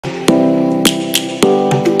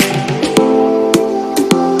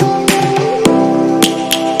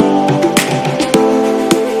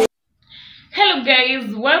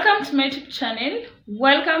guys, welcome to my YouTube channel.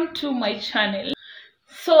 Welcome to my channel.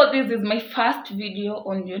 So this is my first video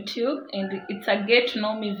on YouTube and it's a get to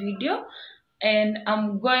know me video, and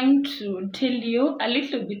I'm going to tell you a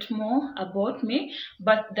little bit more about me,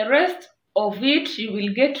 but the rest of it you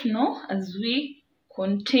will get to know as we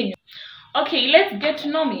continue. Okay, let's get to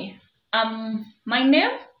know me. My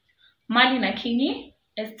name Malina Kinyi,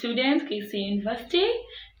 a student KC University,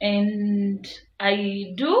 and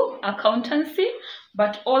I do accountancy,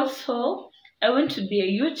 but also I want to be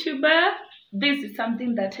a YouTuber. This is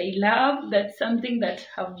something that I love. That's something that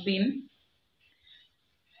I've been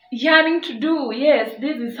yearning to do. Yes,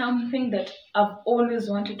 this is something that I've always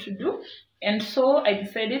wanted to do, and so I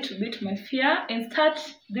decided to beat my fear and start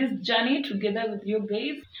this journey together with you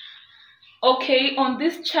guys. Okay, on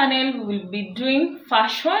this channel we will be doing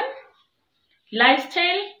fashion,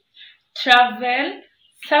 lifestyle, travel,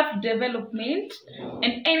 self-development,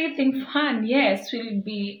 and anything fun. Yes, we'll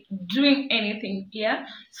be doing anything here,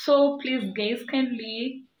 so please guys,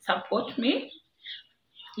 kindly support me.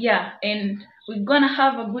 Yeah, and we're gonna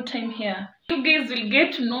have a good time here. You guys will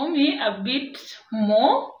get to know me a bit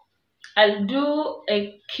more. I'll do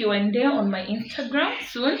a Q&A on my Instagram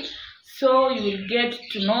soon, so you will get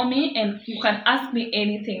to know me and you can ask me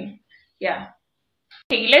anything. Yeah.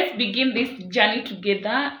 Okay, let's begin this journey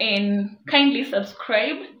together, and kindly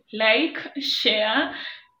subscribe, like, share,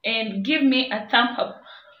 and give me a thumb up.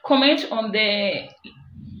 Comment on the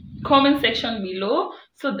comment section below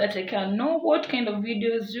so that I can know what kind of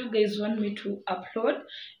videos you guys want me to upload,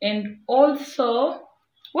 and also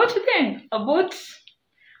what you think about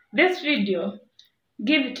this video.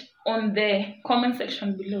 Give it on the comment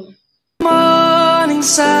section below. Morning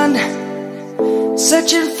sun,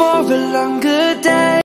 searching for a longer day.